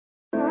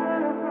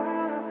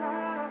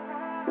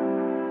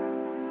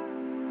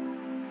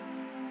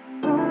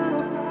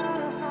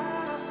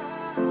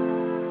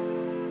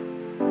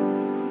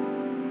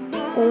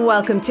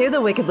Welcome to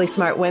the Wickedly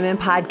Smart Women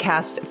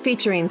podcast,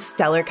 featuring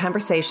stellar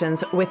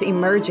conversations with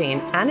emerging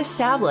and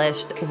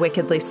established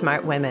wickedly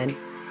smart women.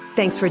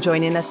 Thanks for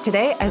joining us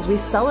today as we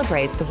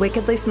celebrate the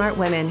wickedly smart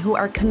women who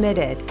are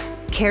committed,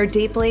 care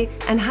deeply,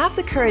 and have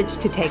the courage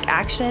to take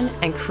action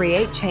and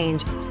create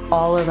change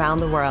all around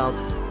the world.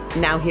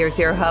 Now here's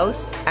your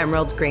host,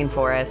 Emerald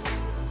Greenforest.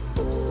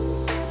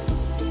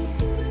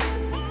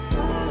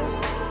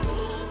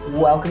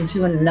 Welcome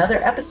to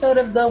another episode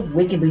of the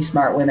Wickedly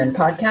Smart Women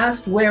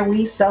podcast, where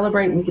we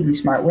celebrate wickedly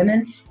smart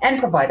women and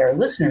provide our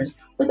listeners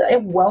with a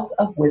wealth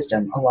of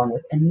wisdom, along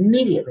with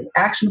immediately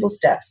actionable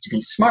steps to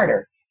be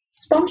smarter,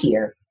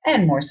 spunkier,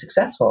 and more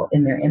successful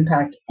in their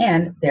impact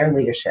and their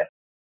leadership.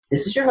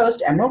 This is your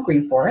host, Emerald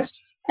Greenforest,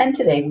 and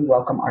today we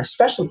welcome our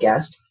special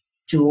guest,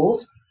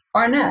 Jules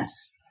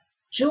Arness.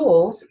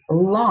 Jules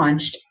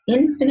launched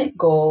Infinite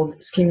Gold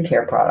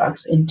skincare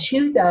products in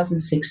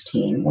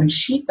 2016 when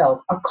she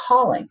felt a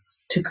calling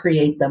to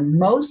create the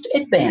most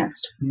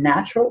advanced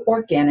natural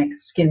organic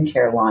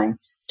skincare line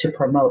to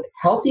promote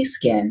healthy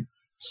skin,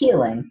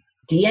 healing,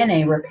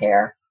 DNA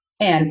repair,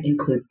 and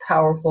include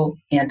powerful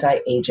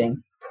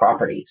anti-aging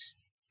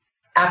properties.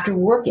 After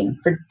working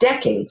for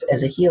decades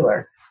as a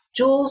healer,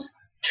 Jules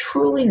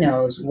truly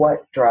knows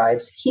what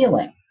drives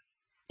healing.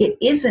 It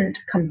isn't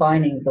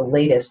combining the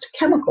latest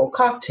chemical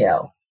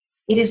cocktail.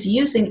 It is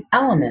using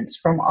elements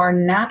from our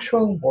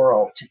natural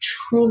world to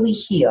truly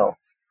heal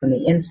from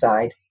the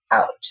inside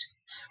out.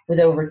 With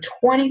over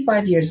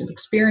 25 years of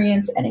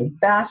experience and a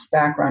vast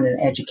background in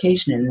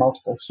education in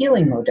multiple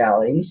healing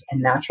modalities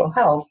and natural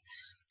health,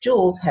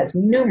 Jules has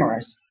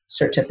numerous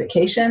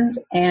certifications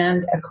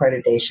and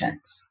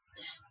accreditations.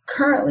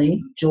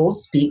 Currently,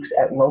 Jules speaks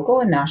at local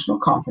and national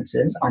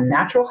conferences on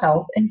natural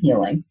health and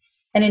healing,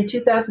 and in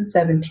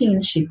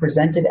 2017, she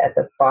presented at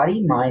the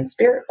Body, Mind,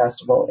 Spirit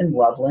Festival in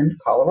Loveland,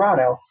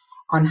 Colorado,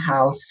 on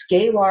how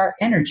scalar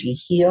energy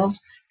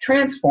heals,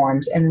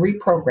 transforms, and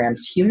reprograms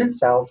human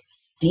cells,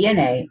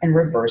 DNA, and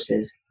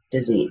reverses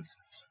disease.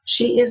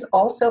 She is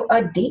also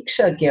a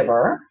Diksha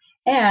giver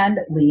and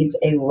leads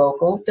a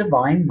local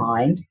Divine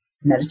Mind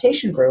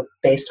meditation group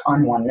based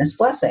on oneness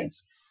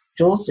blessings.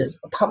 Jules is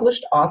a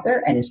published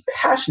author and is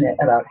passionate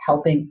about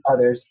helping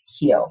others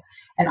heal.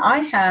 And I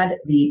had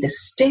the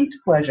distinct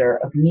pleasure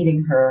of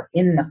meeting her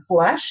in the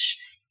flesh,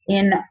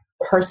 in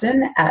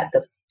person, at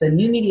the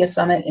New Media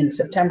Summit in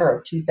September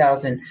of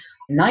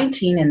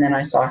 2019. And then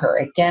I saw her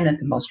again at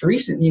the most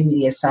recent New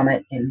Media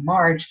Summit in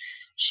March.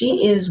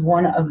 She is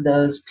one of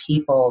those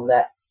people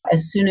that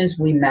as soon as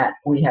we met,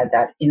 we had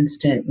that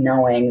instant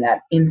knowing,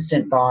 that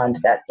instant bond,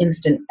 that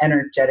instant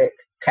energetic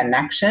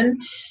connection.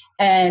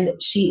 And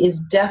she is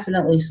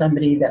definitely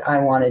somebody that I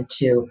wanted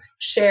to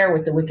share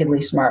with the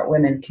Wickedly Smart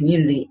Women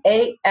community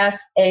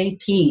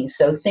ASAP.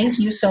 So thank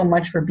you so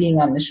much for being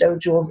on the show,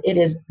 Jules. It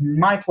is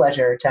my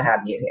pleasure to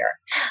have you here.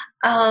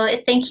 Oh,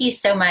 thank you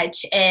so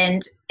much.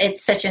 And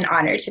it's such an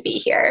honor to be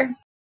here.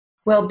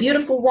 Well,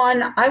 beautiful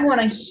one, I want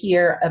to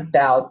hear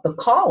about the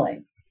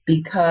calling,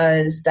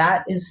 because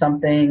that is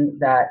something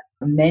that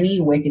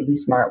many wickedly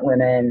smart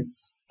women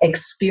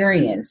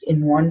experience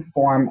in one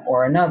form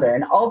or another.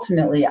 And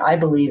ultimately, I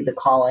believe the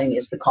calling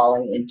is the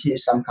calling into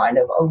some kind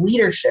of a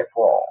leadership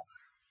role.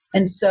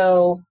 And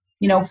so,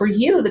 for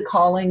you, the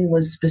calling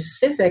was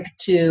specific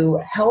to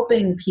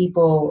helping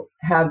people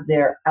have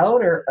their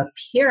outer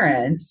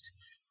appearance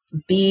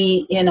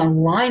be in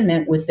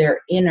alignment with their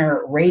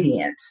inner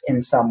radiance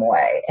in some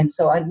way. And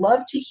so I'd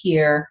love to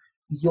hear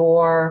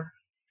your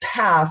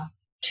path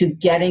to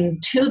getting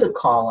to the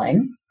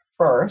calling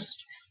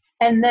first,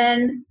 and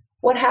then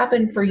what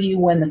happened for you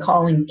when the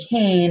calling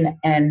came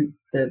and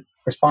the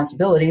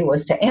responsibility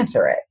was to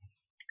answer it?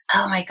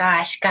 Oh my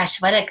gosh,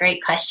 what a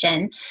great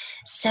question.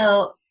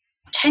 So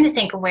I'm trying to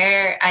think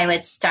where I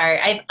would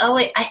start. I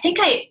think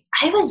I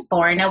was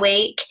born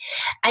awake.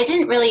 I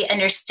didn't really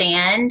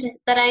understand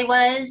that I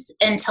was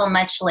until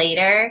much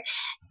later,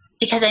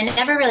 because I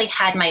never really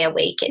had my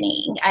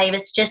awakening. I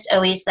was just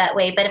always that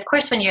way. But of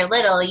course, when you're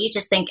little, you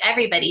just think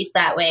everybody's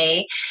that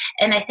way.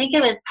 And I think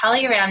it was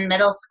probably around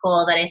middle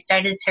school that I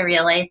started to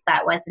realize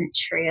that wasn't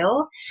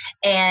true.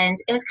 And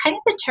it was kind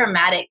of a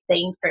traumatic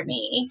thing for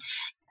me.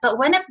 But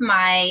one of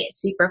my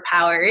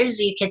superpowers,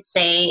 you could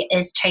say,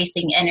 is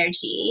tracing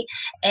energy.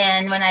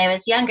 And when I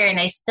was younger, and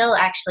I still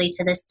actually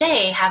to this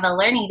day have a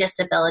learning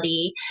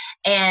disability,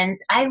 and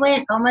I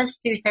went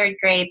almost through third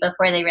grade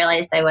before they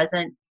realized I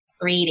wasn't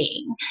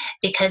reading,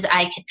 because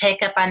I could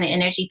pick up on the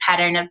energy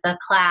pattern of the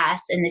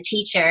class and the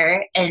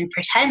teacher and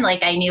pretend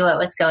like I knew what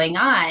was going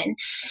on.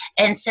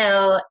 And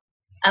so,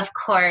 of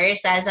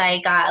course, as I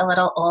got a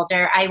little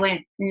older, I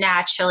went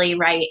naturally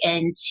right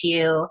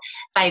into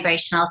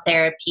vibrational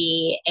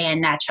therapy and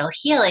natural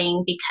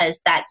healing,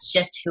 because that's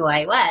just who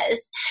I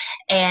was.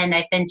 And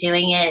I've been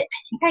doing it.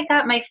 I think I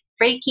got my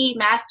Reiki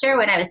master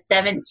when I was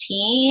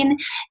 17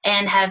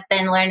 and have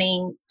been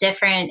learning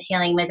different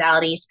healing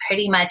modalities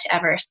pretty much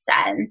ever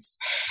since.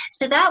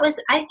 So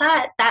I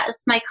thought that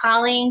was my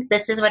calling.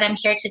 This is what I'm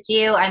here to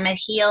do. I'm a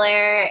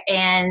healer.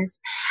 And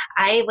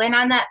I went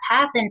on that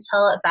path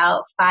until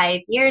about 5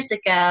 years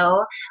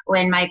ago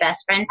when my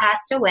best friend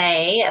passed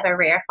away of a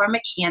rare form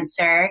of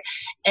cancer.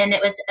 And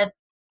it was a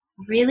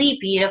really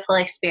beautiful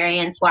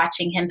experience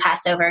watching him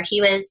pass over.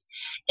 He was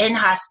in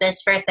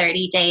hospice for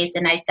 30 days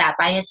and I sat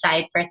by his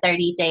side for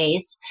 30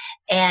 days.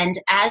 And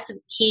as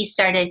he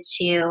started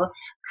to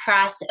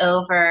cross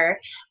over,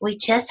 we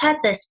just had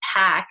this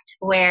pact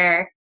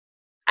where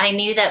I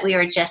knew that we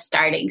were just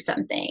starting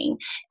something.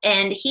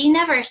 And he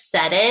never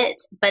said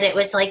it, but it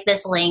was like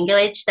this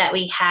language that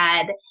we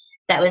had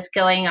that was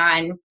going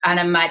on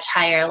a much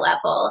higher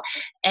level.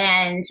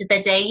 And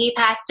the day he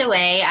passed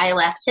away, I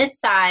left his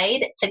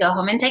side to go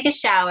home and take a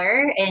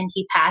shower, and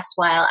he passed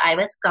while I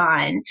was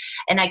gone.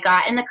 And I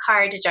got in the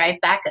car to drive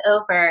back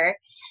over,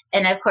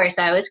 and of course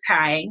I was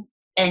crying.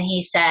 And he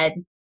said,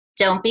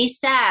 "Don't be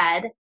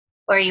sad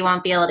or you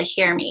won't be able to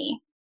hear me."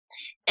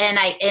 And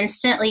I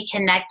instantly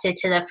connected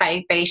to the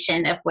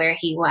vibration of where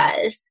he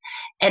was.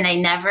 And I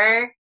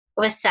never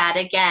was sad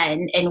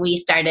again. And we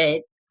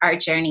started our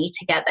journey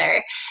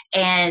together.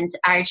 And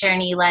our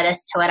journey led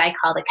us to what I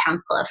call the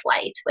Council of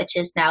Light, which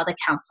is now the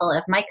council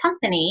of my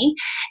company.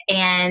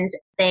 And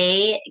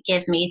they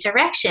give me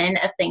direction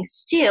of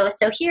things to do.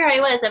 So here I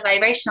was, a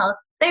vibrational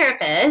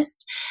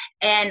therapist,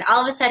 and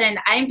all of a sudden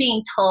I'm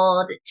being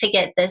told to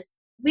get this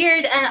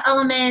weird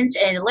element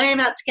and learn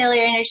about scalar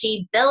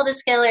energy, build a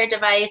scalar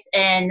device.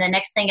 And the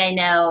next thing I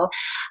know,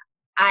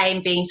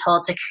 I'm being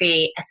told to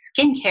create a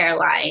skincare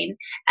line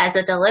as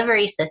a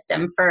delivery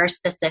system for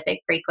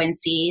specific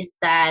frequencies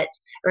that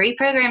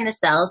reprogram the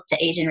cells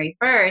to age in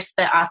reverse,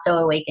 but also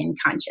awaken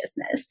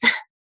consciousness.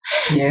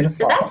 Beautiful.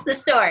 So that's the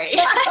story.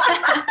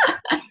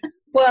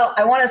 Well,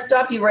 I want to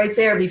stop you right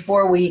there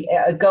before we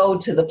go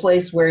to the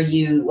place where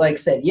you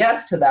said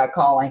yes to that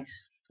calling.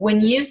 When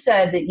you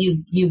said that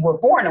you were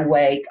born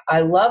awake,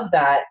 I love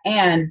that.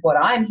 And what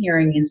I'm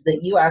hearing is that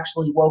you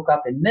actually woke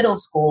up in middle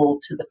school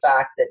to the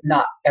fact that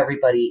not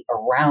everybody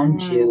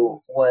around you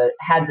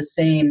had the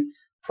same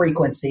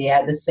frequency,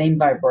 had the same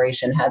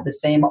vibration, had the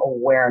same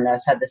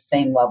awareness, had the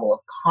same level of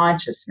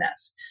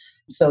consciousness.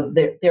 So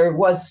there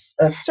was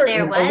a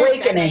certain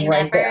awakening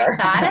right there. I never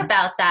thought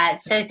about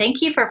that. So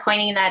thank you for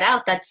pointing that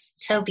out. That's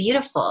so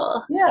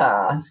beautiful.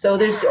 Yeah. So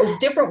there's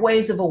different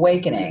ways of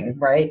awakening,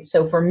 right?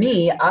 So for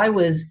me, I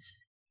was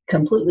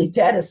completely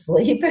dead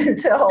asleep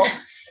until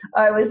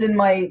I was in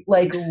my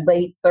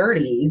late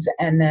 30s.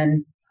 And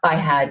then I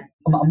had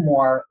a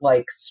more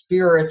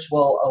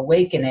spiritual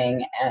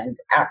awakening and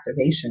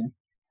activation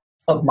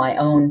of my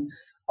own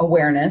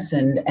awareness.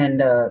 And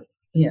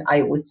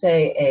I would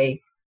say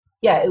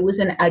it was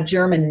a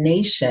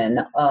germination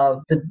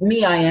of the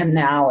me I am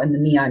now and the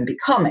me I'm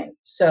becoming.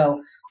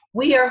 So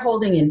we are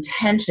holding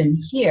intention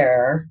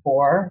here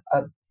for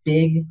a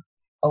big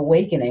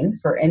awakening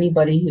for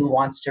anybody who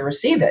wants to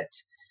receive it.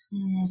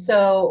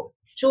 So,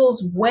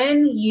 Jules,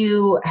 when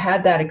you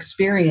had that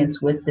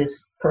experience with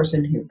this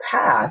person who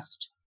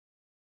passed,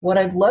 what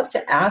I'd love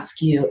to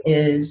ask you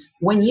is,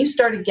 when you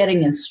started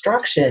getting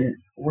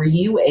instruction, were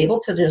you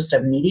able to just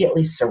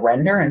immediately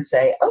surrender and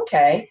say,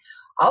 okay,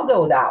 I'll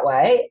go that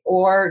way?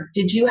 Or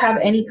did you have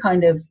any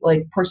kind of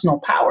personal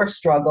power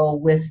struggle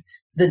with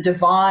the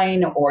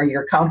divine or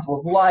your council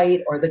of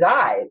light or the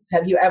guides?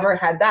 Have you ever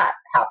had that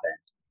happen?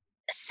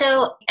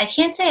 So I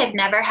can't say I've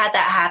never had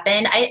that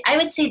happen. I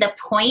would say the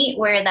point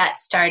where that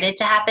started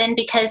to happen,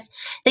 because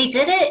they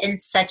did it in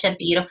such a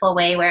beautiful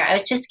way where I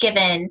was just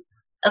given,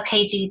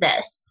 okay, do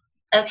this.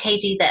 Okay,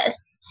 do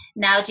this.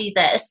 Now do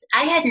this.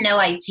 I had no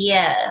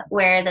idea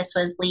where this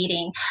was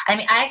leading. I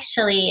mean, I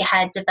actually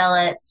had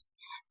developed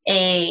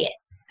I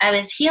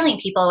was healing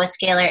people with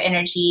scalar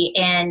energy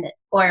and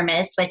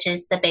Ormus, which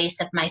is the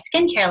base of my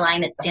skincare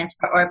line. It stands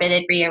for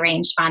Orbited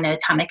Rearranged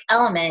Monoatomic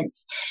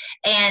Elements.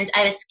 And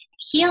I was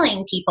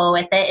healing people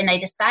with it, and I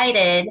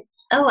decided,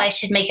 I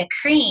should make a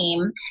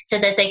cream so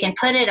that they can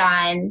put it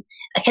on,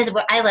 because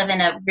I live in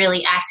a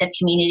really active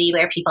community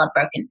where people have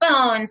broken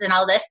bones and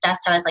all this stuff.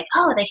 So I was like,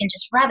 they can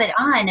just rub it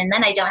on, and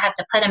then I don't have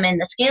to put them in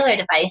the scalar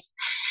device.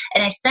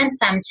 And I sent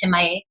some to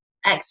my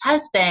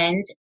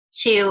ex-husband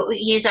to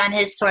use on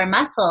his sore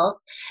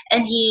muscles.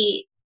 And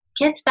he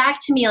gets back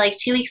to me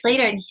 2 weeks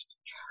later and he's,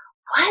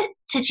 "What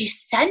did you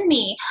send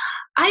me?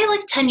 I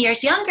look 10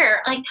 years younger.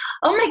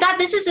 Oh my God,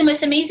 this is the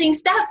most amazing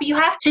stuff. You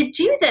have to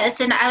do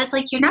this." And I was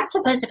like, "You're not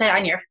supposed to put it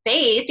on your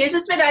face. You're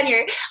supposed to put it on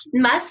your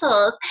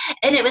muscles."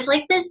 And it was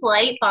like this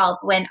light bulb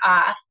went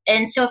off.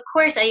 And so, of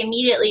course, I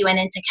immediately went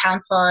into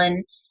counsel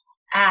and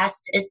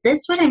asked, "Is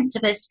this what I'm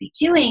supposed to be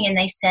doing?" And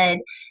they said,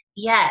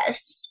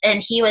 yes.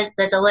 And he was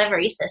the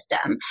delivery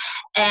system.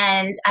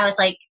 And I was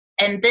like,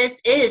 and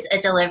this is a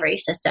delivery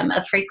system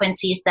of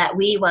frequencies that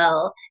we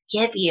will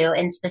give you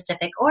in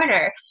specific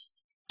order.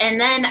 And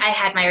then I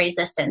had my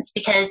resistance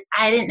because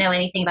I didn't know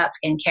anything about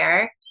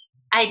skincare.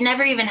 I'd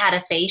never even had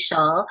a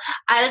facial.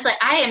 I was like,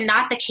 I am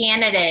not the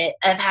candidate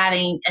of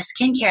having a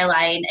skincare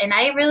line. And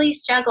I really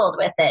struggled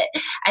with it.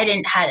 I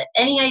didn't have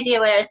any idea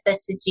what I was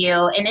supposed to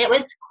do. And it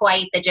was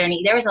quite the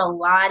journey. There was a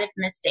lot of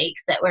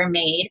mistakes that were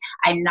made.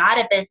 I'm not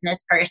a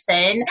business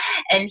person.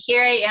 And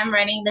here I am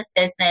running this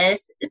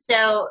business.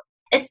 So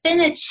it's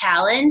been a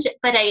challenge,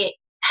 but I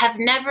have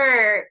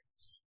never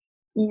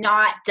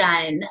not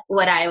done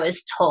what I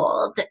was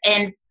told.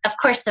 And of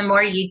course, the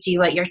more you do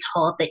what you're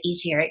told, the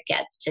easier it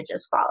gets to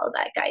just follow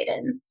that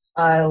guidance.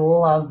 I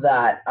love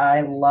that.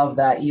 I love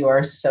that. You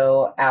are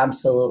so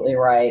absolutely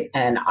right.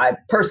 And I've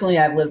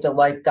lived a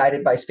life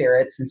guided by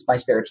spirit since my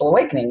spiritual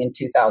awakening in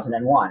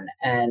 2001.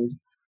 And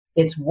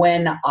it's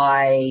when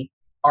I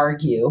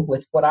argue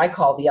with what I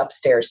call the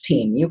upstairs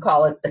team. You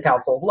call it the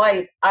Council of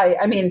Light.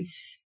 I mean,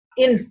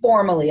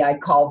 informally, I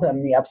call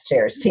them the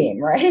upstairs team,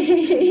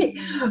 right?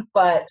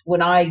 But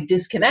when I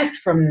disconnect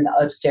from the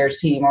upstairs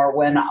team, or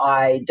when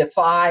I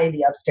defy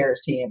the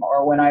upstairs team,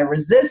 or when I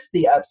resist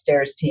the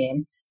upstairs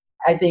team,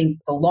 I think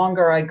the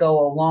longer I go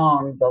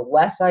along, the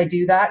less I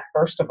do that,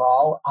 first of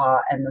all.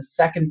 And the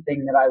second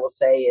thing that I will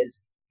say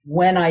is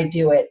when I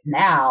do it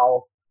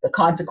now, the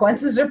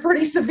consequences are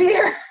pretty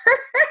severe.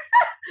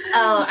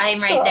 Oh,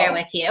 I'm right there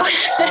with you.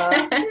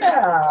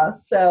 Yeah,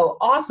 so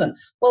awesome.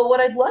 Well, what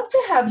I'd love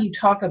to have you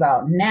talk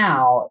about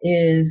now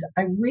is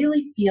I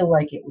really feel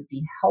like it would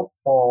be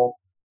helpful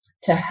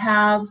to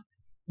have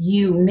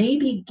you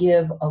maybe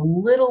give a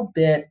little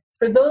bit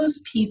for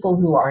those people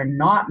who are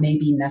not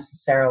maybe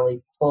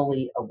necessarily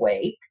fully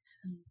awake.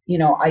 You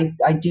know,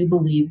 I do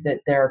believe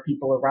that there are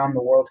people around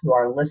the world who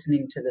are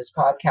listening to this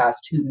podcast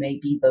who may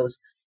be those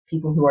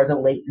people who are the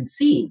latent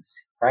seeds,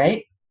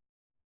 right?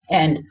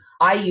 And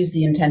I use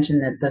the intention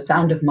that the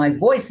sound of my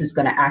voice is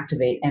going to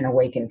activate and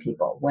awaken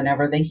people.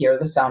 Whenever they hear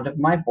the sound of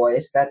my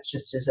voice, that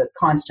just is a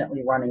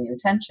constantly running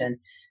intention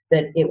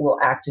that it will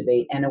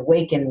activate and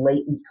awaken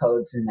latent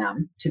codes in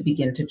them to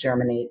begin to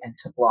germinate and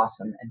to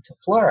blossom and to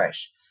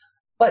flourish.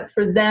 But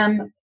for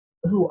them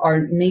who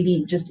are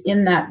maybe just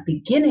in that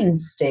beginning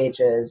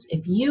stages,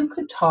 if you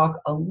could talk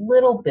a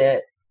little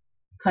bit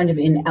kind of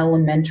in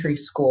elementary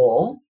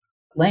school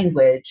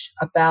language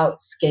about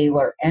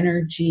scalar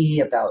energy,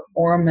 about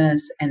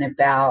Ormus, and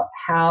about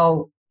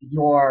how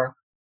your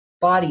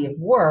body of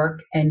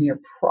work and your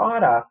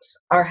products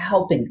are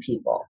helping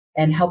people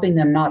and helping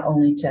them not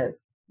only to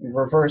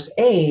reverse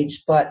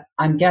age, but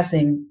I'm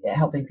guessing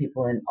helping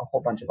people in a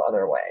whole bunch of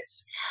other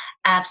ways.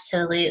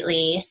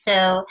 Absolutely.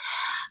 So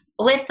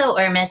with the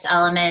Ormus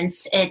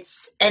elements,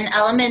 it's an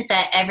element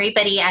that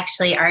everybody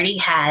actually already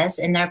has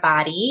in their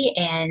body,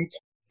 and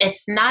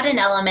it's not an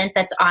element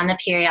that's on the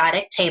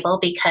periodic table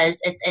because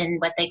it's in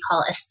what they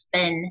call a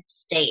spin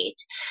state.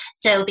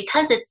 So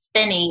because it's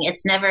spinning,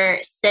 it's never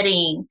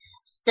sitting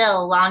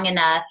still long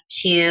enough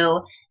to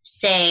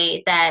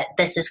say that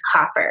this is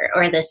copper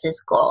or this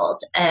is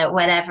gold,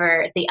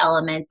 whatever the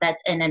element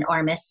that's in an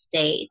Ormus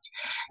state.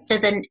 So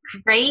the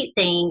great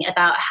thing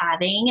about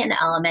having an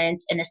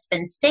element in a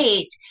spin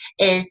state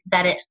is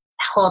that it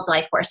holds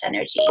life force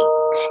energy.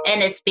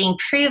 And it's being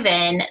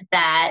proven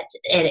that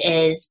it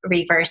is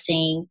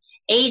reversing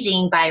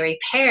aging by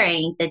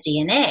repairing the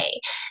DNA.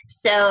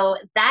 So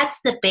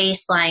that's the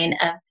baseline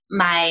of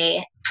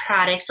my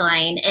products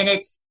line. And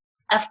it's,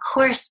 of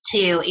course,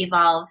 to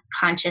evolve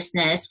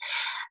consciousness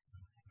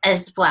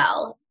as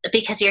well,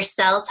 because your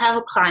cells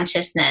have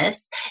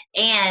consciousness,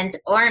 and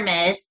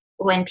Ormus,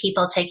 when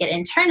people take it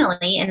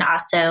internally and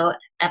also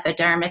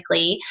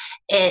epidermically,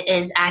 it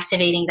is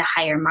activating the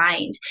higher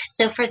mind.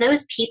 So for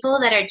those people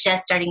that are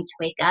just starting to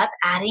wake up,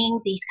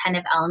 adding these kind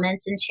of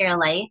elements into your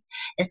life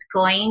is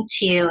going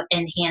to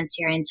enhance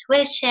your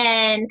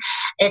intuition.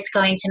 It's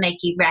going to make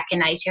you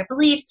recognize your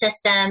belief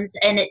systems,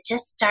 and it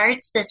just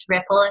starts this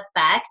ripple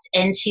effect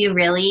into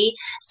really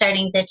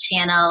starting to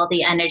channel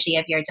the energy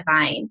of your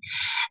divine.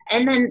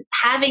 And then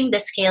having the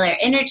scalar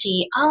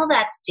energy, all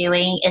that's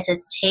doing is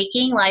it's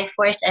taking life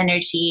force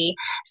energy,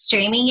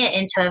 streaming it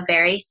into a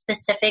very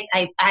specific,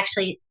 I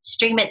actually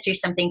stream it through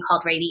something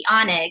called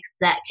radionics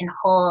that can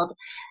hold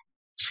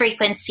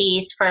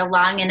frequencies for a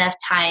long enough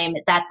time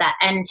that that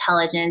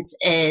intelligence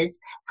is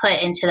put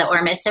into the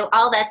Ormus. So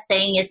all that's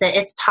saying is that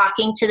it's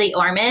talking to the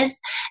Ormus,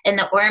 and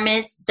the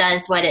Ormus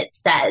does what it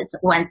says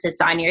once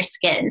it's on your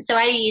skin. So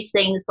I use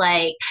things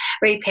like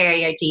repair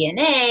your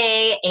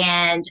DNA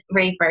and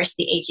reverse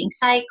the aging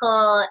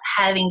cycle,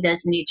 having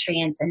those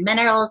nutrients and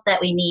minerals that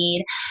we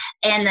need.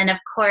 And then, of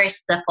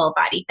course, the full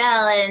body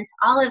balance,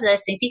 all of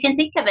those things. You can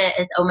think of it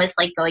as almost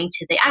like going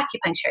to the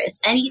acupuncturist.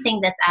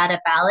 Anything that's out of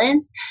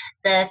balance,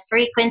 the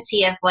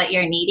frequency of what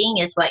you're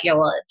needing is what you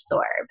will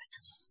absorb.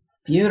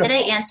 Beautiful.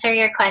 Did I answer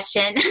your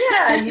question?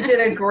 Yeah, you did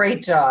a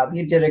great job.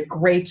 You did a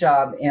great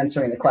job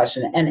answering the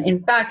question. And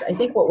in fact, I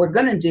think what we're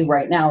going to do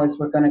right now is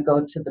we're going to go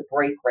to the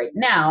break right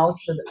now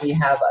so that we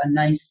have a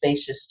nice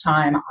spacious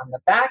time on the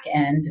back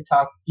end to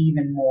talk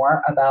even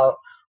more about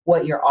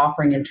what you're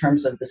offering in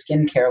terms of the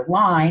skincare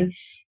line.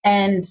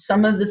 and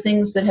some of the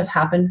things that have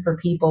happened for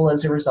people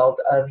as a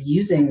result of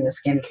using the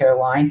skincare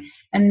line,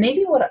 and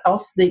maybe what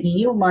else that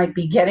you might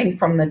be getting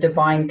from the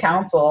Divine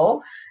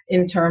Council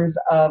in terms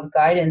of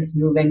guidance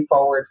moving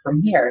forward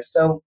from here.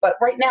 So, but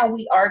right now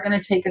we are going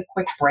to take a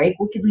quick break.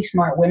 Wickedly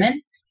Smart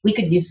Women, we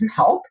could use some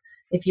help.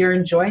 If you're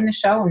enjoying the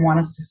show and want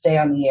us to stay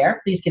on the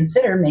air, please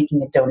consider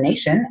making a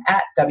donation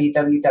at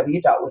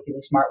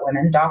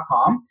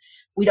www.wickedlysmartwomen.com.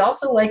 We'd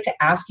also like to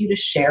ask you to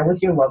share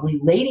with your lovely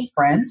lady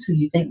friends who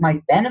you think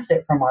might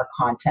benefit from our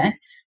content.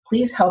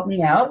 Please help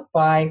me out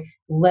by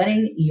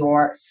letting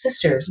your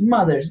sisters,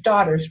 mothers,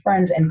 daughters,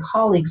 friends, and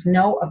colleagues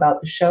know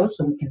about the show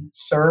so we can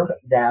serve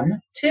them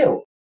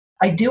too.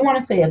 I do want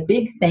to say a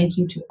big thank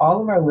you to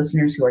all of our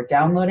listeners who are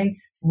downloading,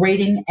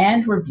 rating,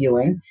 and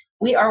reviewing.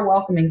 We are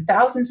welcoming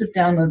thousands of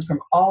downloads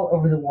from all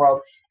over the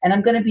world, and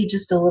I'm going to be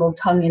just a little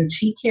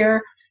tongue-in-cheek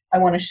here. I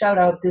want to shout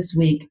out this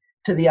week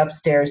to the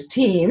Upstairs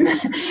team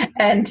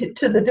and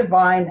to the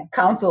Divine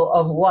Council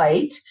of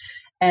Light.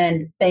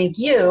 And thank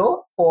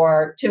you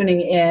for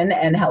tuning in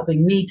and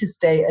helping me to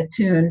stay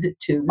attuned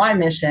to my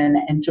mission,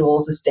 and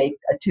Jules to stay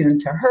attuned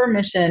to her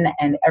mission,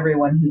 and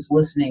everyone who's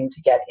listening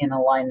to get in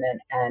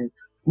alignment and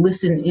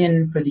listen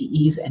in for the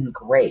ease and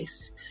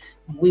grace.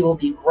 We will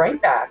be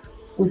right back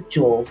with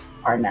Jules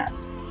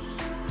Arness.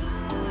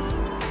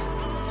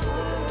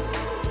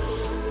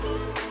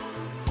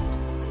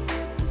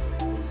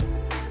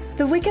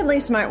 The Wickedly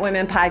Smart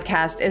Women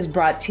podcast is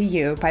brought to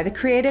you by the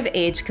Creative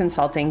Age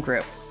Consulting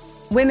Group.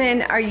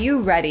 Women, are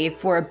you ready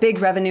for a big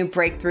revenue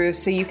breakthrough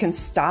so you can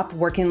stop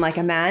working like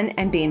a man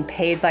and being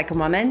paid like a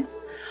woman?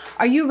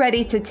 Are you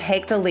ready to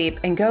take the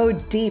leap and go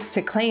deep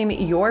to claim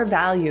your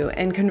value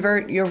and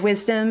convert your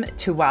wisdom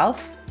to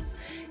wealth?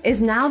 Is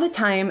now the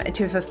time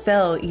to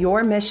fulfill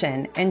your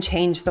mission and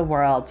change the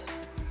world?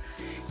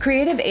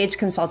 Creative Age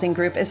Consulting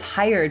Group is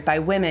hired by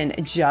women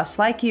just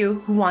like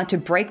you who want to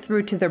break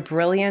through to their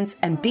brilliance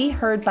and be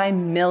heard by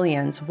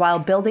millions while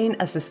building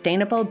a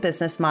sustainable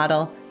business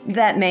model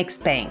that makes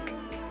bank.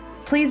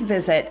 Please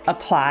visit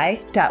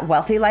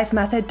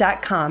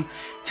apply.wealthylifemethod.com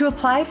to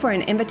apply for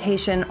an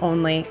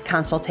invitation-only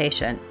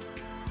consultation.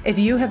 If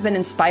you have been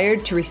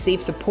inspired to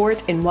receive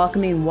support in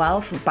welcoming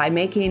wealth by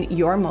making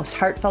your most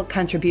heartfelt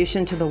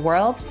contribution to the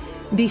world,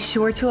 be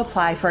sure to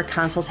apply for a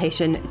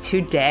consultation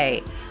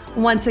today.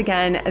 Once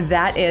again,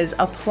 that is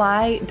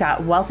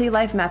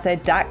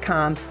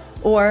apply.wealthylifemethod.com,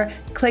 or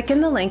click in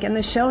the link in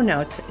the show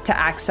notes to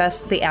access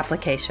the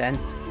application.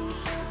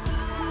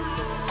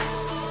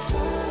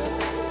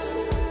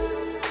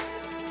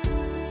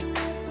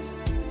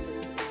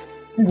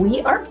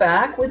 We are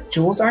back with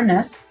Jules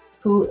Arness,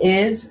 who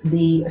is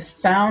the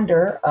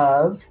founder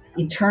of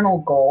Eternal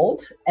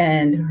Gold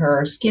and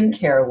her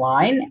skincare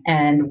line,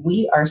 and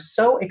we are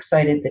so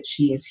excited that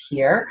she is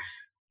here.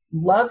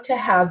 Love to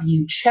have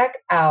you check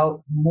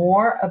out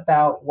more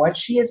about what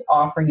she is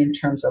offering in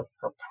terms of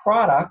her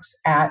products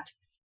at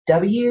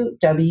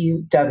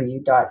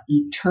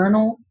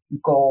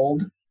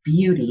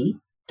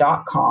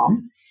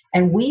www.eternalgoldbeauty.com.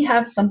 And we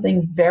have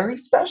something very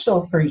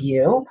special for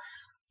you.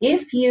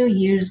 If you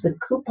use the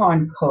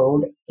coupon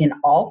code in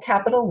all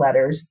capital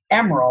letters,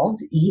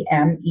 EMERALD,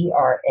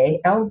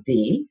 EMERALD,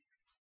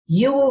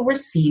 you will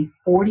receive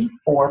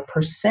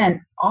 44%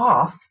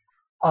 off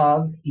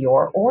of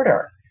your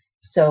order.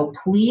 So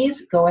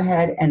please go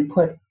ahead and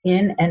put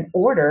in an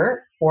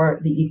order for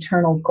the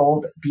Eternal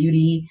Gold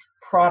Beauty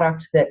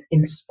product that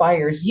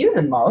inspires you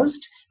the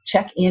most.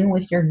 Check in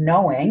with your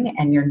knowing,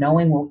 and your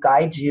knowing will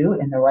guide you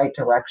in the right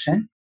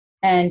direction.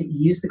 And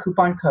use the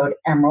coupon code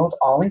EMERALD,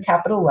 all in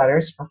capital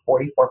letters, for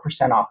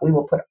 44% off. We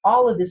will put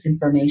all of this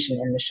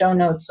information in the show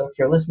notes, so if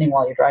you're listening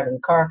while you're driving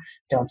the car,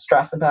 don't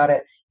stress about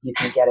it. You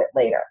can get it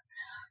later.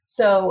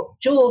 So,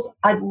 Jules,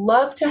 I'd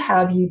love to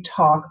have you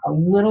talk a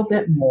little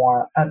bit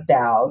more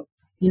about,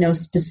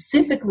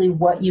 specifically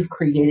what you've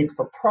created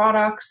for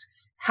products,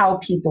 how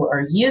people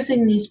are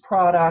using these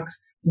products,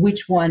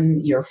 which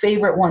one your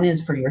favorite one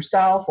is for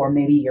yourself, or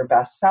maybe your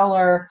best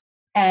seller,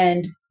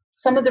 and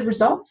some of the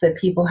results that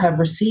people have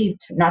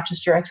received, not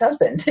just your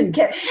ex-husband, in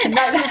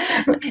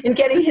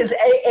getting his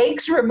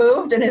aches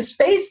removed and his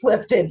face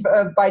lifted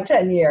by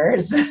 10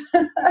 years.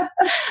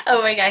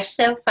 Oh my gosh,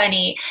 so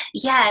funny.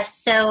 Yeah,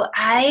 so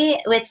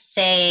I would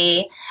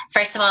say,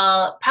 first of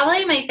all,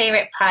 probably my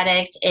favorite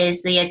product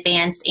is the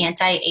Advanced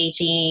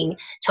Anti-Aging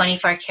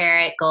 24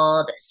 Karat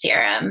Gold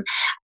Serum.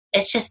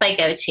 It's just my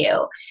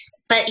go-to.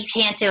 But you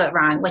can't do it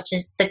wrong, which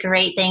is the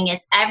great thing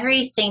is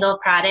every single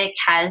product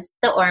has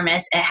the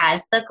Ormus, it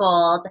has the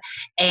gold,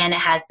 and it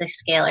has the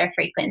scalar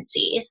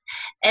frequencies.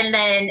 And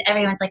then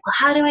everyone's like, well,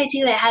 how do I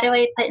do it? How do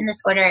I put in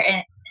this order?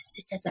 And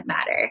it doesn't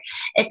matter.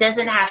 It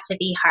doesn't have to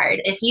be hard.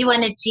 If you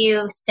want to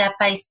do step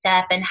by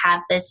step and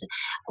have this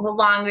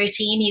long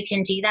routine, you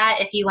can do that.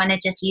 If you want to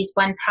just use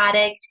one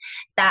product,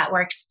 that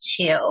works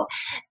too.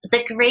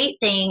 The great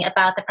thing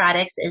about the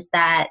products is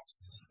that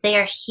they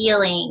are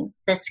healing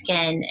the the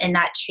skin and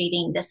not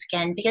treating the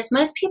skin, because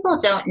most people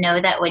don't know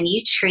that when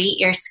you treat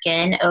your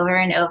skin over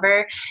and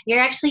over,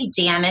 you're actually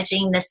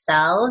damaging the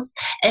cells.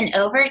 And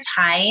over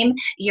time,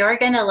 you're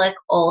going to look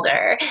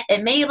older.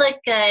 It may look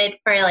good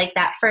for like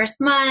that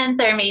first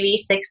month or maybe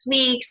 6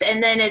 weeks,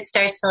 and then it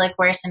starts to look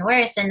worse and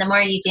worse. And the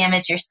more you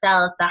damage your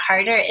cells, the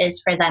harder it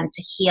is for them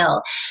to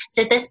heal.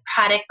 So this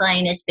product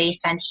line is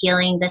based on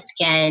healing the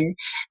skin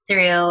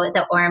through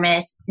the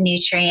Ormus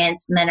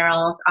nutrients,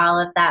 minerals, all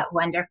of that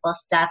wonderful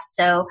stuff.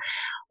 So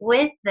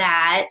with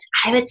that,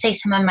 I would say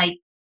some of my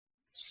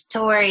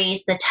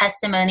stories, the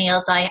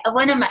testimonials,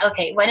 one of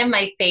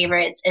my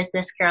favorites is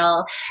this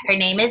girl. Her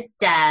name is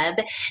Deb,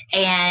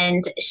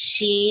 and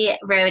she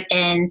wrote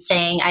in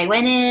saying,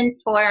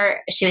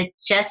 she was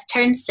just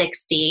turned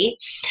 60.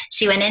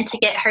 She went in to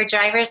get her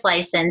driver's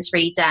license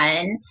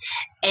redone,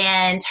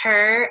 and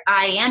her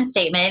I am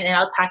statement, and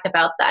I'll talk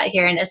about that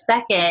here in a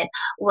second,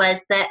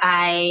 was that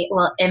I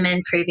am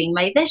improving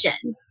my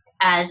vision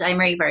as I'm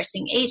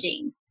reversing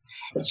aging.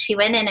 She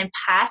went in and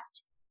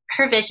passed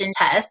her vision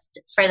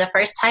test for the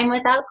first time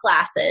without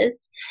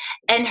glasses,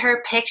 and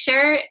her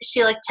picture,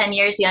 she looked 10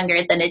 years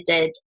younger than it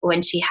did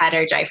when she had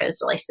her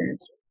driver's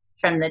license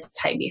from the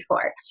time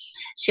before.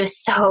 She was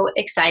so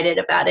excited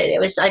about it. It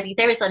was,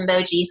 there was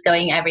emojis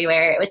going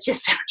everywhere. It was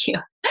just so cute.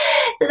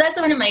 So that's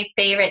one of my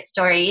favorite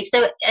stories.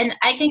 So, and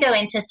I can go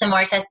into some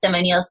more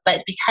testimonials,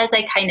 but because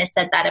I kind of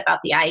said that about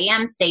the I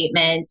am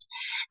statement,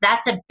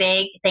 that's a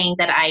big thing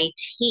that I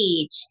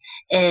teach.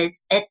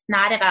 Is it's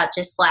not about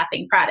just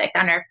slapping product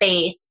on our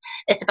face.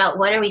 It's about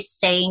what are we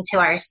saying to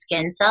our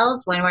skin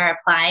cells when we're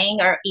applying,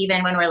 or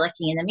even when we're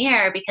looking in the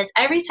mirror, because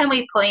every time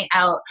we point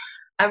out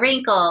a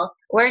wrinkle,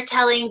 we're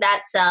telling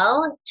that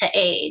cell to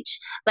age.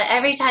 But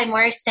every time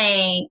we're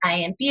saying, I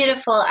am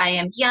beautiful, I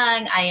am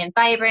young, I am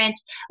vibrant,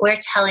 we're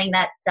telling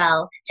that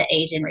cell to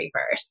age in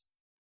reverse.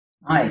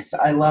 Nice.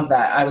 I love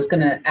that. I was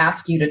going to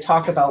ask you to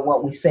talk about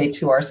what we say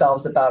to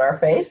ourselves about our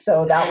face.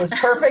 So that was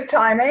perfect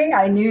timing.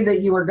 I knew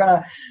that you were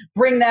going to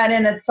bring that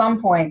in at some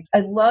point.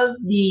 I love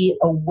the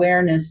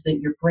awareness that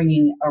you're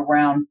bringing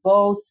around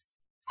both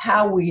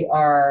how we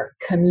are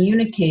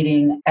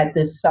communicating at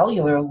this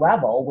cellular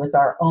level with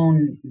our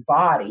own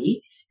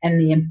body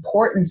and the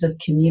importance of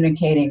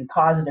communicating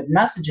positive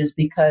messages,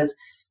 because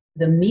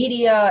the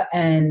media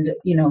and,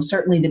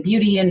 certainly the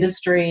beauty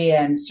industry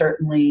and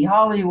certainly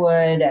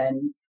Hollywood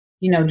and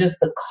just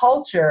the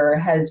culture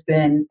has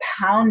been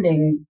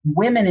pounding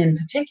women in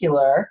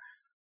particular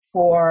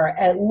for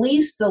at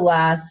least the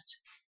last,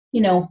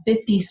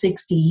 50,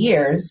 60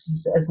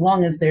 years, as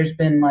long as there's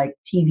been like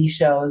TV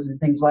shows and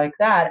things like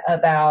that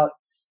about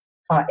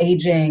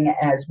aging,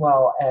 as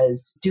well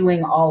as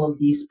putting all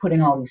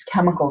these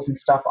chemicals and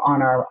stuff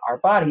on our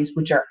bodies,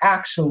 which are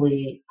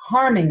actually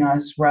harming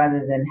us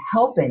rather than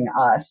helping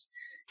us.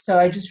 So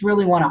I just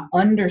really want to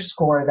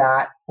underscore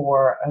that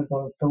for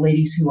the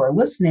ladies who are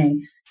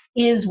listening.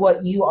 Is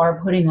what you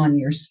are putting on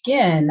your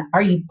skin,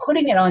 are you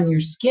putting it on your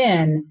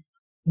skin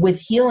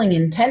with healing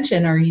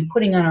intention, or are you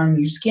putting it on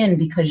your skin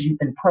because you've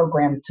been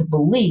programmed to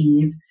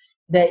believe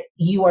that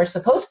you are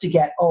supposed to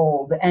get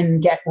old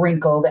and get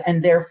wrinkled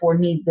and therefore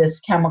need this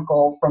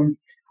chemical from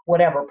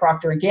whatever,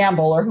 Procter &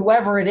 Gamble or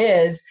whoever it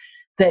is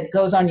that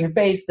goes on your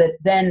face, that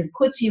then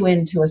puts you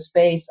into a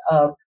space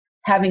of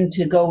having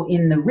to go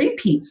in the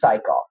repeat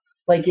cycle.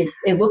 Like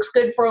it looks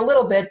good for a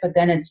little bit, but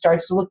then it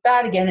starts to look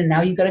bad again, and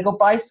now you got to go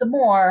buy some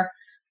more.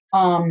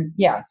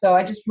 So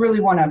I just really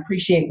want to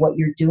appreciate what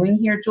you're doing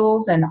here,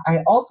 Jules. And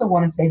I also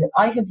want to say that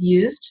I have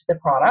used the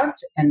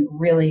product and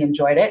really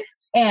enjoyed it.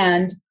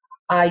 And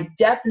I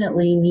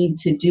definitely need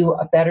to do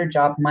a better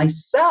job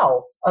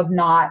myself of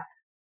not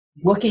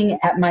looking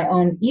at my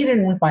own,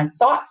 even with my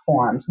thought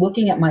forms,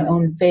 looking at my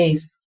own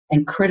face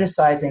and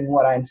criticizing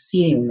what I'm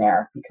seeing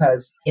there,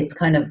 because it's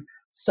kind of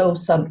so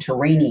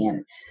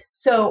subterranean.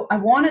 So I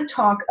want to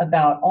talk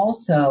about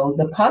also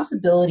the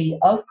possibility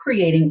of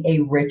creating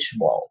a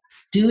ritual.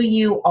 Do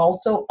you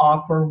also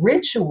offer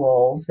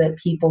rituals that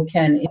people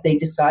can, if they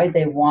decide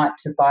they want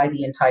to buy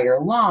the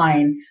entire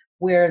line,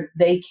 where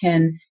they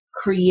can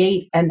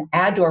create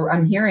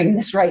I'm hearing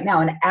this right now,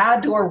 an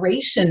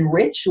adoration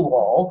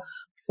ritual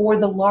for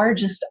the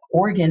largest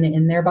organ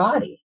in their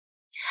body?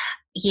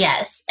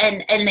 Yes.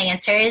 And the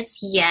answer is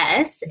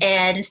yes.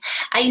 And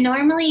I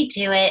normally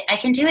I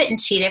can do it in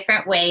two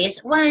different ways.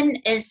 One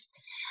is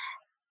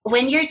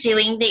when you're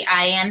doing the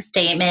I am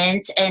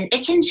statement, and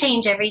it can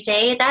change every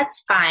day,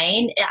 that's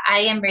fine. I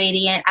am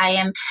radiant,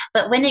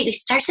 but when we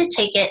start to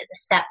take it a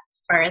step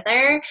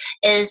further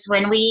is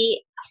when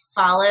we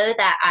follow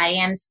that I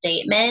am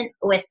statement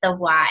with the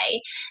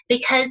why,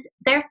 because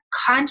they're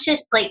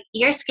conscious, like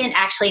your skin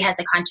actually has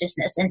a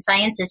consciousness, and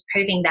science is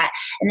proving that.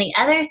 And the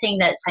other thing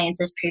that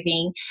science is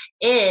proving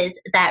is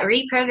that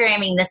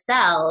reprogramming the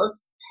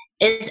cells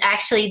is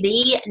actually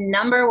the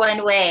number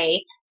one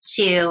way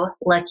to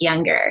look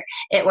younger.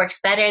 It works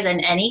better than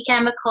any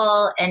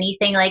chemical,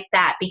 anything like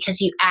that,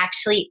 because you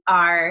actually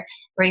are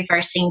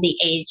reversing the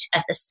age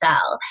of the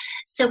cell.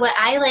 So what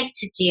I like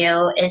to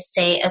do is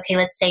say, okay,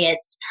 let's say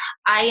it's,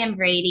 I am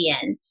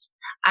radiant.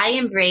 I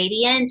am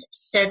radiant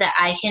so that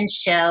I can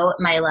show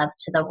my love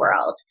to the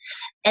world.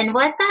 And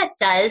what that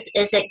does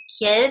is it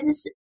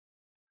gives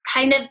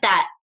kind of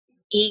that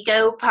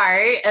ego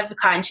part of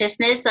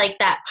consciousness, like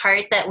that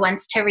part that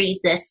wants to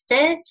resist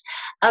it,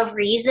 a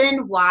reason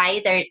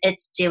why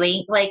it's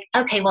doing, like,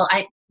 okay, well,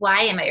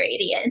 why am I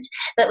radiant?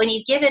 But when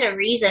you give it a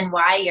reason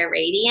why you're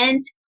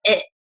radiant,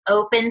 it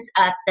opens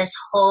up this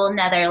whole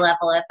nother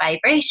level of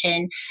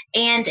vibration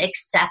and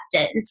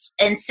acceptance.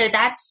 And so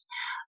that's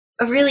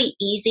a really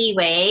easy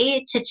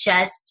way to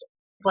just,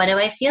 what do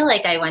I feel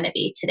like I want to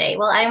be today?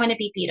 Well, I want to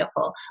be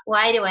beautiful.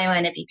 Why do I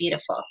want to be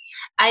beautiful?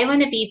 I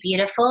want to be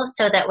beautiful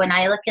so that when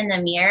I look in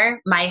the mirror,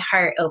 my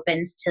heart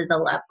opens to the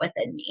love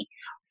within me.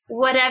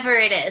 Whatever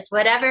it is,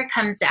 whatever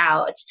comes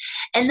out.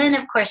 And then,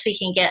 of course, we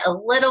can get a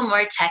little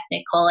more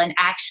technical and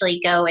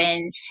actually go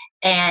in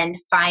and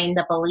find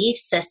the belief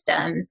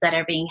systems that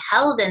are being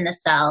held in the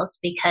cells,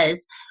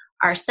 because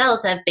our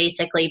cells have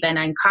basically been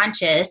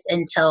unconscious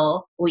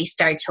until we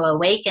start to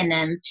awaken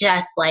them,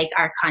 just like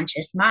our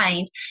conscious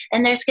mind.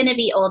 And there's going to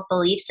be old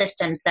belief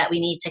systems that we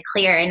need to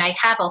clear. And I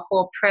have a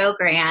whole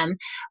program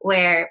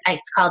where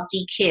it's called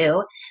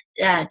DQ,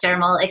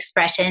 Dermal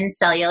Expression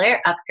Cellular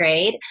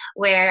Upgrade,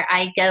 where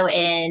I go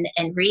in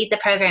and read the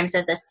programs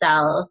of the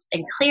cells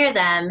and clear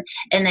them,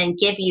 and then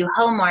give you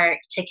homework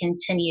to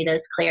continue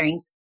those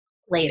clearings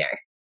later.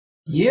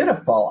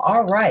 Beautiful.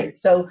 All right.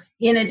 So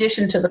in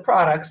addition to the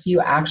products,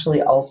 you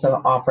actually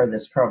also offer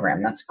this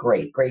program. That's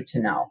great. Great to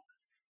know.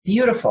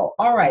 Beautiful.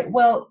 All right.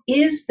 Well,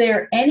 is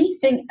there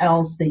anything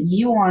else that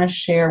you want to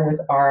share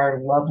with our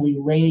lovely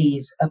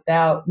ladies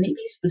about, maybe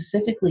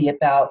specifically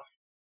about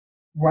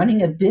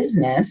running a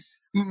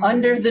business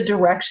under the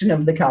direction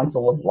of the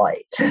Council of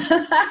Light?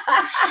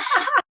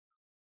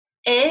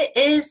 It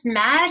is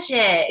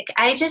magic.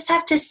 I just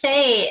have to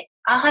say,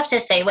 I'll have to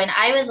say, when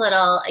I was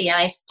little,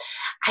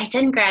 I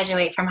didn't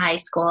graduate from high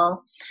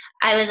school.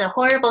 I was a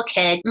horrible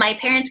kid. My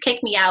parents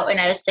kicked me out when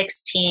I was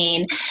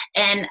 16,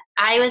 and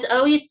I was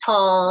always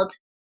told,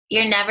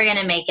 you're never going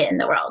to make it in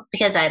the world,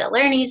 because I had a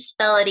learning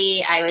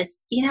disability. I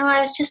was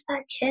just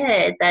that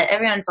kid that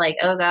everyone's like,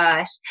 oh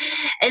gosh.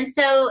 And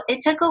so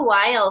it took a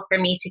while for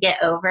me to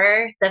get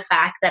over the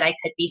fact that I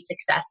could be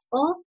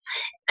successful.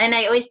 And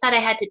I always thought I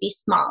had to be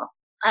small.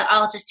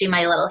 I'll just do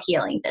my little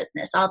healing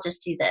business. I'll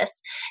just do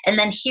this. And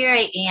then here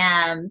I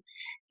am,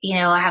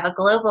 I have a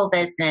global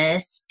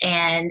business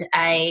and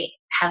I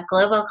have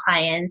global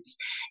clients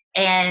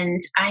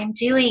and I'm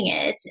doing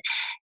it.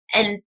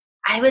 And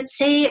I would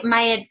say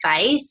my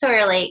advice,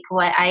 or like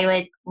what I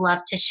would love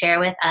to share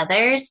with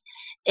others,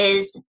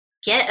 is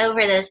get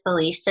over those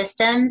belief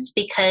systems,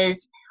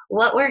 because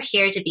what we're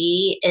here to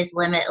be is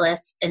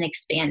limitless and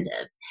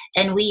expansive.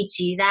 And we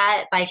do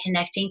that by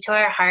connecting to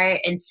our heart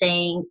and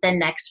saying the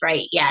next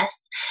right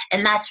yes.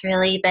 And that's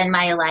really been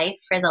my life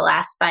for the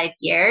last 5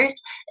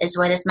 years, is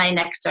what is my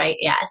next right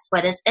yes?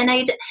 And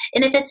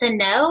if it's a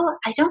no,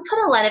 I don't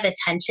put a lot of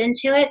attention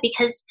to it,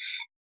 because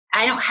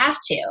I don't have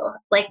to.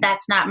 Like,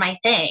 that's not my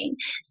thing.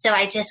 So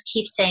I just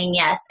keep saying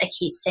yes. I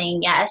keep saying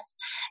yes.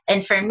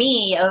 And for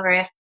me,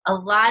 over a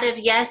lot of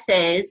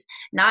yeses,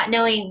 not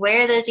knowing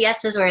where those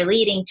yeses were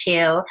leading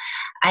to,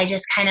 I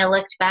just kind of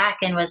looked back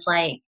and was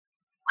like,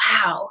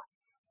 wow,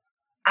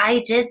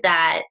 I did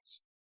that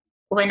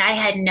when I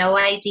had no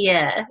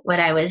idea what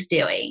I was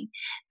doing,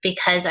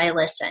 because I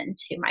listened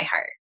to my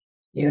heart.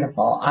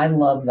 Beautiful. I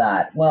love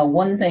that. Well,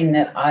 one thing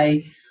that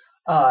I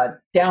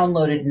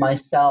downloaded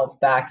myself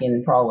back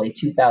in probably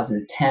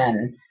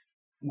 2010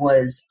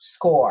 was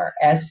SCORE,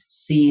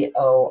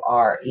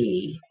 SCORE,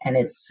 and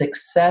it's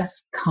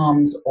success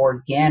comes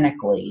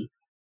organically,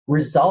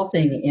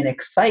 resulting in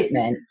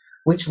excitement,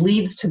 which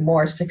leads to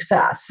more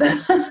success.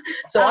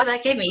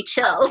 That gave me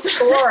chills.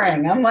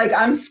 Scoring.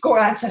 I'm score.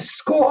 That's a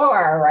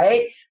score,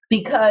 right?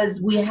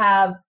 Because we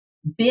have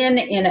been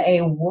in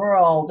a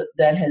world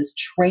that has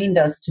trained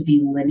us to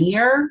be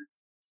linear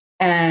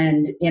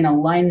and in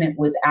alignment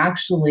with,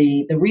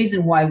 actually, the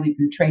reason why we've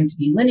been trained to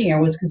be linear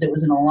was because it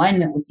was in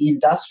alignment with the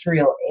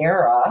industrial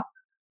era,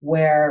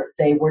 where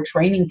they were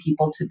training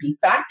people to be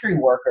factory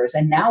workers.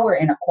 And now we're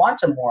in a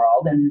quantum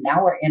world, and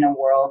now we're in a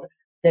world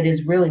that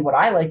is really what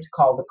I like to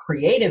call the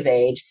creative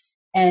age.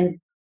 And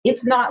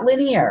it's not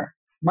linear.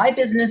 My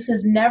business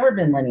has never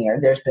been linear.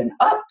 There's been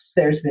ups,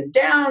 there's been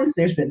downs,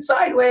 there's been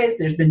sideways,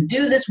 there's been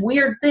do this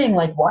weird thing.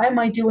 Like, why am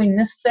I doing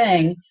this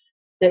thing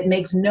that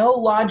makes no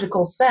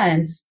logical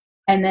sense?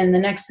 And then the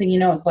next thing you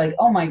know, it's like,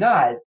 oh my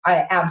God,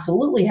 I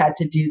absolutely had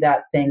to do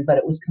that thing, but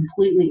it was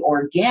completely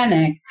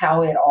organic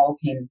how it all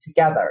came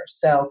together.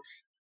 So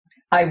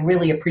I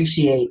really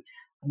appreciate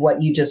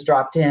what you just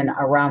dropped in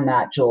around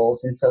that,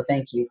 Jules. And so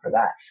thank you for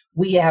that.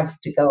 We have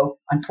to go,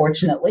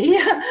 unfortunately.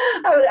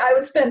 I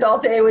would spend all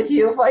day with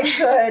you if I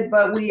could,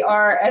 but we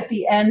are at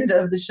the end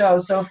of the show.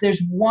 So if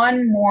there's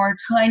one more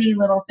tiny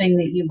little thing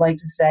that you'd like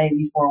to say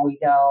before we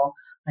go,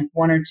 like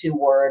 1 or 2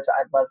 words.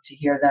 I'd love to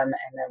hear them,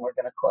 and then we're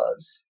going to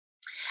close.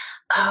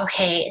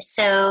 Okay,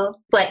 so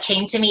what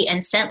came to me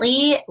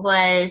instantly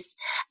was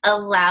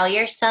allow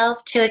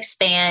yourself to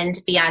expand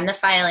beyond the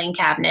filing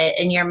cabinet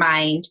in your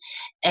mind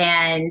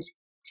and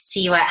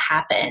see what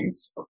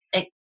happens.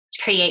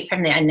 Create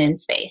from the unknown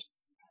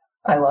space.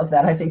 I love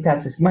that. I think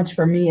that's as much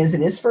for me as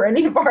it is for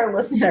any of our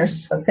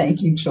listeners. So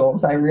thank you,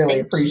 Jules. I really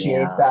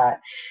appreciate that.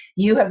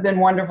 You have been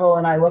wonderful,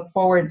 and I look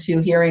forward to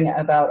hearing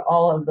about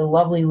all of the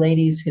lovely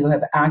ladies who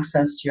have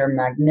accessed your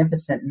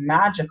magnificent,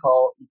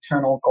 magical,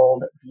 eternal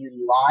gold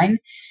beauty line.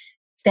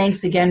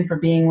 Thanks again for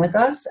being with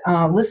us.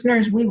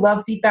 Listeners, we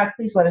love feedback.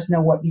 Please let us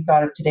know what you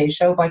thought of today's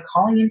show by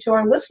calling into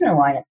our listener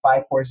line at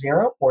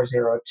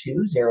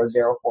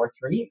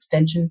 540-402-0043,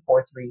 extension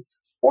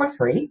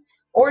 4343.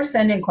 Or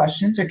send in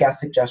questions or guest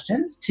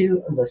suggestions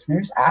to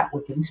listeners at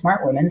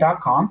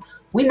wickedsmartwomen.com.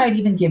 We might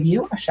even give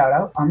you a shout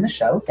out on the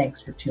show. Thanks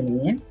for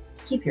tuning in.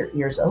 Keep your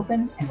ears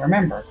open, and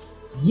remember,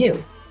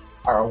 you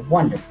are a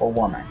wonderful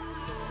woman.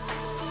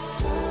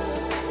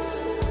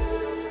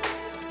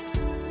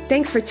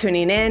 Thanks for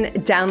tuning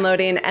in,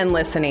 downloading, and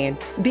listening.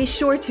 Be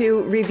sure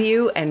to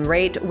review and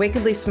rate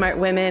Wickedly Smart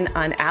Women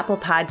on Apple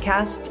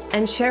Podcasts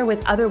and share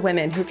with other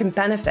women who can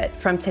benefit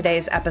from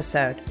today's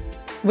episode.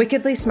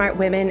 Wickedly Smart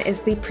Women is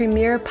the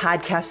premier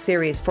podcast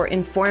series for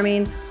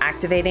informing,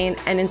 activating,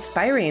 and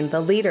inspiring the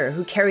leader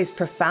who carries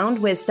profound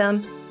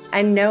wisdom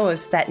and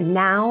knows that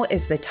now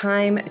is the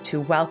time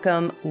to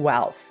welcome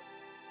wealth.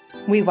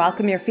 We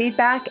welcome your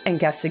feedback and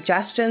guest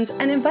suggestions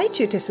and invite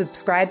you to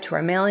subscribe to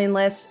our mailing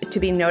list to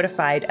be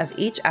notified of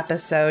each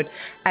episode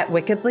at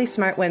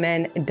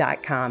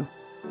wickedlysmartwomen.com.